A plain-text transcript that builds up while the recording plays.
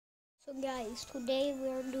So guys, today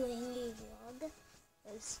we're doing a vlog.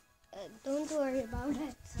 Don't worry about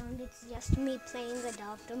that sound, it's just me playing the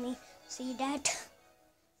dog to me. See that?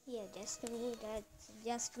 Yeah, just me, that's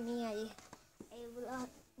just me. I will,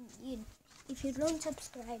 if you don't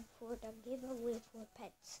subscribe for the giveaway for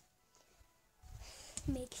pets,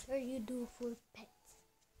 make sure you do for pets.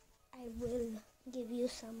 I will give you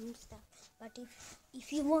some stuff, but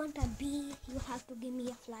if you want a bee, you have to give me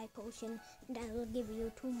a fly potion, and I will give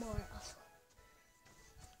you 2 more also.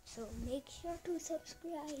 So make sure to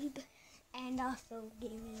subscribe and also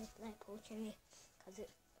give me a fly potion, because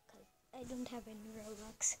I don't have any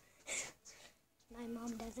Robux. My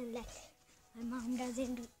mom doesn't let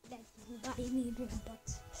me buy me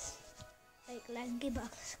Robux. Like Lanky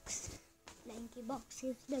Box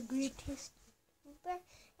is the greatest YouTuber,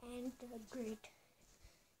 and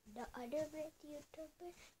the other great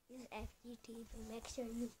YouTuber is FGTV. Make sure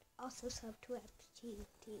you also sub to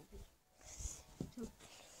FGTV.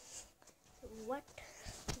 So what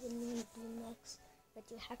you need to do next? But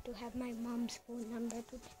you have to have my mom's phone number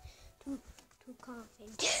to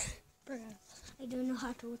comment. Bro, I don't know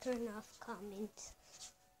how to turn off comments.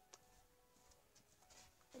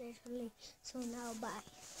 Literally. So now bye.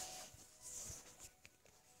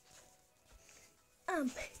 I'm